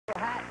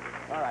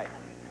All right,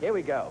 here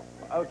we go.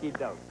 Okie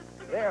doke.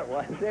 There it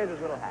was. There's his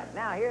little hat.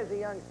 Now, here's a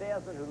young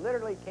salesman who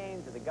literally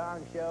came to the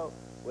Gong Show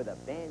with a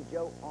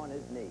banjo on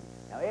his knee.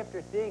 Now,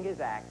 after seeing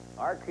his act,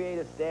 our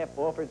creative staff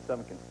offered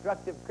some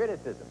constructive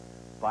criticism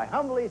by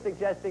humbly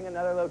suggesting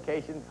another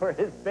location for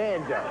his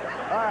banjo.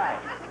 All right,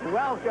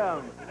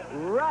 welcome,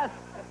 Russ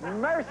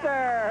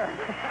Mercer.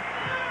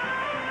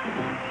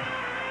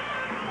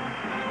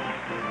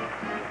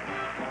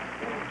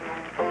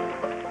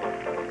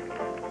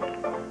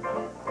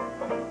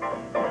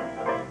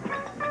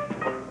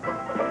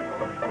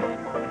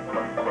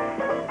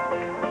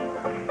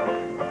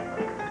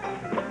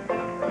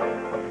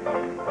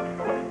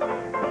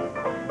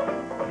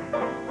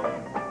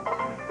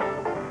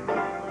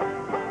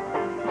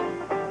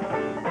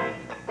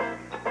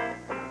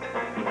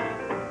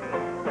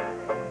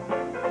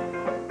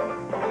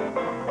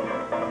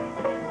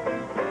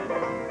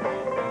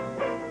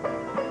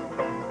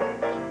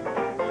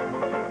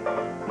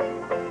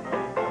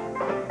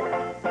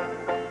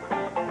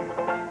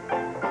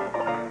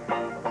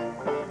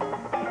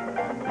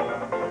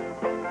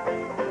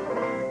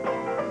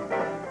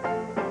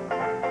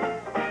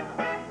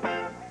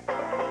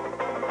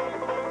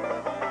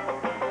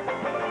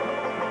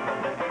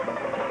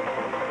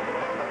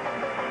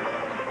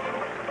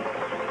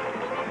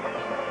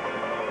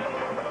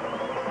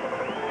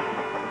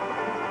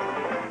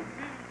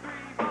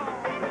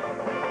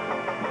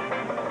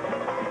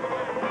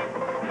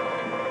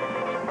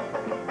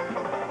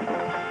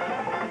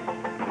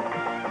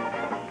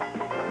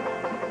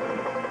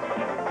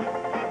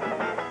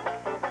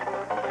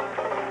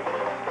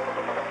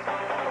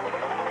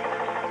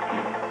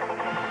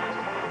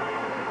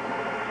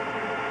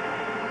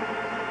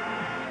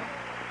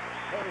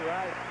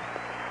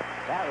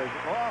 That was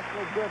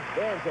awfully good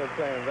banjo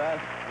playing,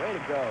 Russ. Way to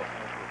go.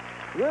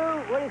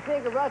 Lou, what do you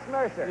think of Russ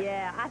Mercer?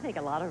 Yeah, I think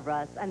a lot of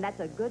Russ, and that's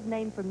a good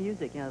name for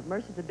music. You know,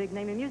 Mercer's a big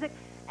name in music.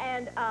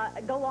 And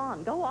go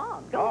on, go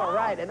on, go on. All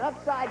right, an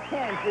upside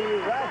 10 for you,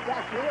 Russ.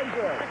 That's real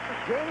good.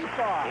 Jamie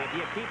Farr. If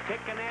you keep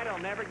picking that, it'll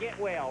never get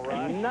well,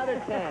 Russ.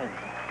 Another 10.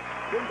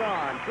 Good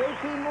gone.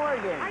 J.P.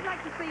 Morgan. I'd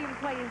like to see him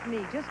play his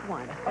knee, just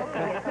once.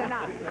 Okay, it's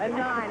enough. A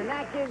 9, and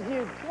that gives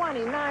you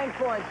 29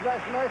 points,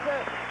 Russ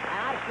Mercer. And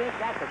I think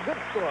that's a good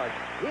score.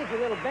 Here's your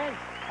little bench,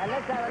 and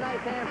let's have a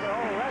nice hand for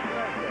old Russ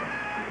Mercer.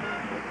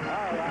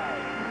 All right.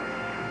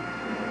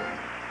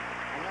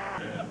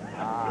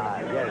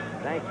 Yes,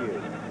 thank you.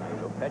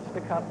 Go fetch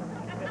the cup.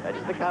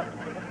 Fetch the cup.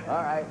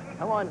 All right,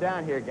 come on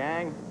down here,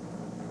 gang.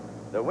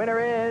 The winner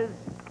is,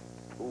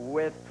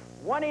 with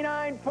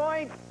 29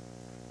 points,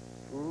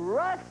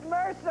 Russ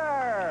Mercer!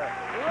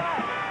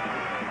 Russ!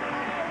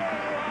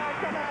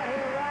 Come out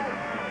here, Russ!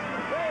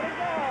 Way to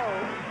go!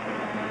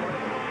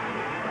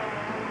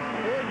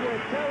 Here's your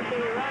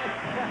trophy, Russ!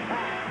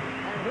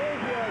 And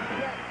here's your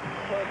check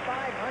for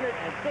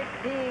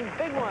 516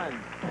 big ones,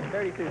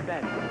 32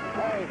 cents.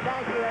 Hey,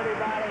 thank you,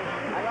 everybody.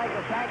 I'd like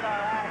to thank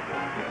our act,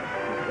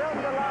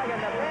 Bill DeLogan,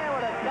 the man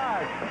with a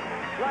dart,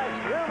 plus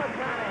Drew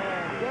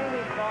McConaughey,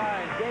 Jamie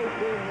Farr, and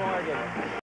J.P. Morgan.